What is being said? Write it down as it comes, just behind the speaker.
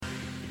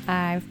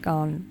I've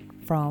gone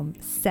from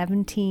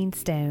 17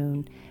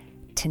 stone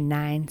to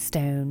 9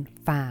 stone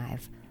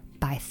 5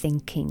 by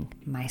thinking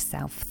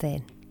myself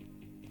thin.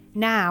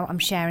 Now I'm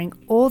sharing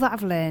all that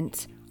I've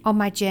learnt on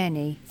my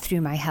journey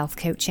through my health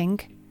coaching.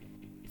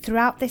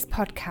 Throughout this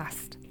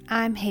podcast,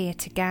 I'm here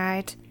to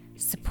guide,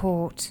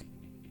 support,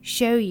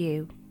 show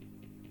you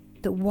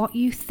that what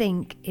you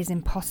think is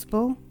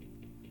impossible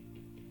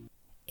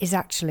is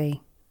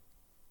actually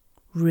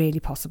really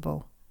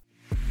possible.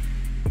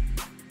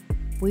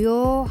 We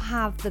all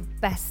have the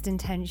best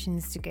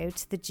intentions to go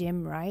to the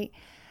gym, right?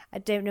 I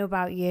don't know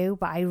about you,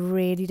 but I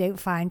really don't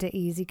find it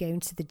easy going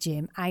to the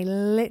gym. I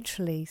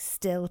literally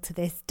still to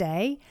this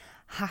day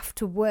have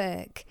to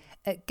work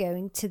at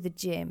going to the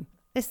gym.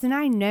 Listen,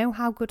 I know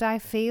how good I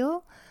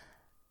feel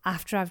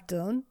after I've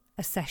done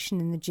a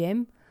session in the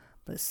gym,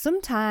 but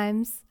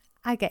sometimes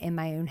I get in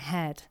my own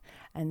head,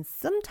 and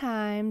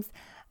sometimes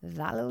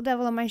that little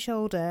devil on my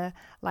shoulder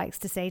likes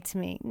to say to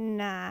me,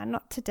 nah,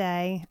 not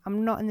today.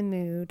 I'm not in the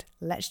mood.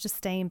 Let's just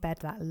stay in bed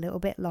that little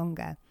bit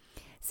longer.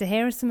 So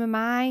here are some of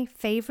my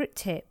favourite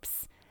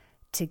tips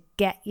to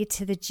get you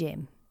to the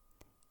gym.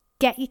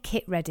 Get your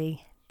kit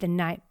ready the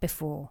night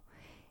before.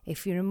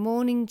 If you're a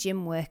morning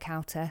gym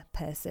workouter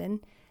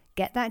person,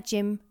 get that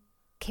gym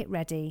kit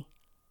ready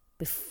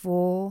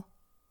before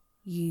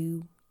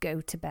you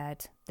go to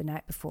bed the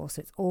night before,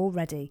 so it's all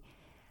ready.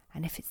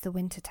 And if it's the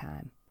winter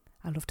time,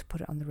 I love to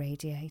put it on the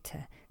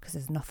radiator because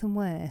there's nothing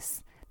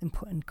worse than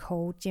putting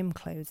cold gym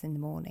clothes in the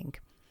morning.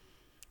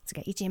 So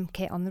get your gym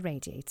kit on the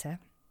radiator.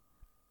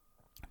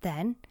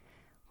 Then,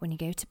 when you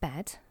go to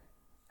bed,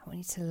 I want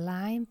you to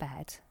lie in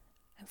bed,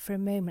 and for a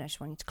moment I just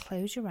want you to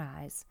close your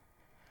eyes,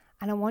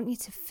 and I want you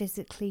to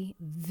physically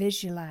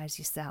visualise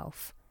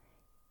yourself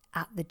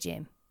at the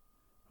gym.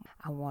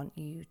 I want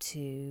you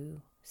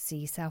to see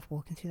yourself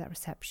walking through that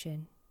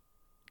reception,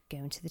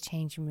 going to the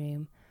changing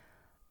room,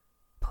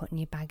 putting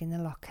your bag in the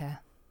locker,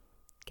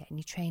 getting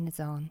your trainers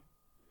on,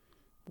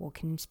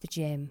 walking into the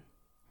gym,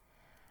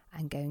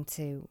 and going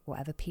to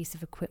whatever piece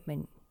of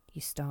equipment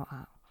you start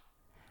at.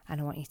 And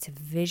I want you to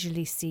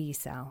visually see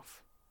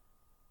yourself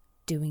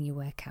doing your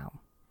workout.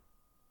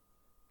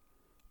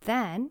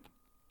 Then,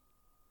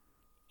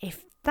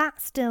 if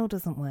that still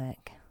doesn't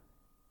work,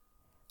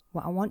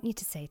 what I want you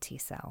to say to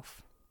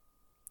yourself,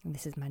 and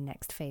this is my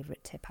next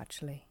favourite tip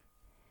actually,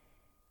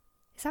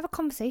 is have a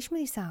conversation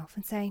with yourself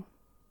and say,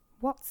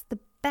 what's the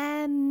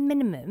bare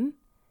minimum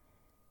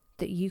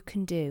that you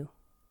can do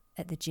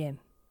at the gym?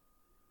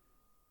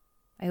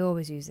 I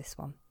always use this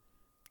one.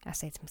 I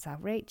say to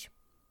myself, Rach,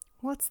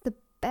 what's the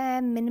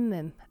bare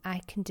minimum I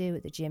can do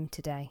at the gym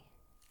today?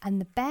 And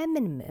the bare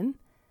minimum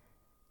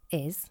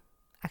is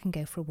I can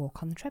go for a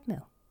walk on the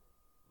treadmill.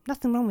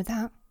 Nothing wrong with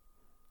that.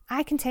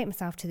 I can take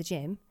myself to the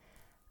gym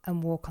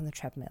and walk on the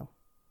treadmill.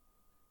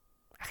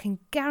 I can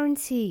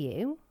guarantee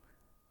you,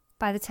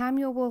 by the time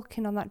you're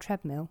walking on that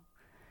treadmill,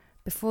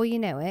 before you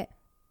know it,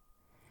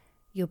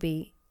 you'll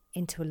be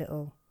into a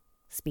little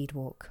speed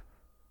walk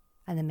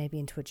and then maybe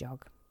into a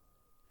jog.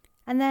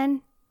 And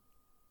then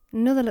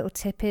another little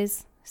tip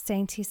is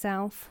saying to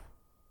yourself,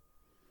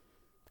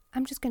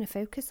 I'm just going to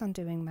focus on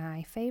doing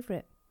my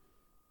favourite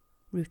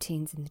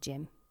routines in the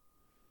gym.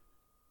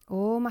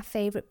 All my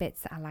favourite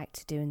bits that I like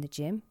to do in the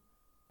gym,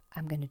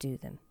 I'm going to do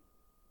them.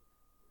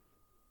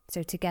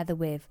 So together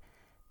with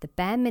the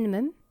bare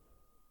minimum,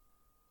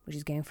 which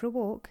is going for a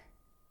walk,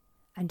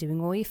 and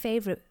doing all your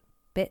favourite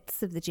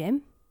bits of the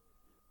gym,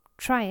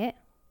 try it,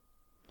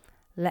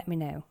 let me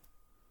know.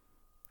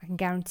 I can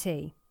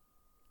guarantee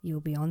you'll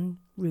be en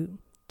route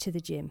to the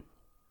gym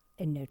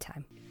in no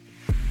time.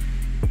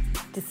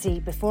 To see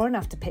before and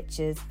after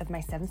pictures of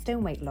my 7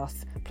 stone weight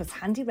loss, plus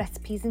handy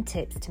recipes and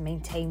tips to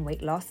maintain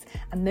weight loss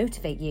and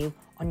motivate you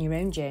on your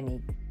own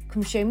journey,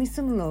 come show me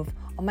some love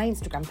on my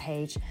Instagram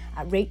page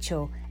at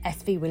Rachel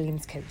SV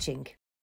Williams Coaching.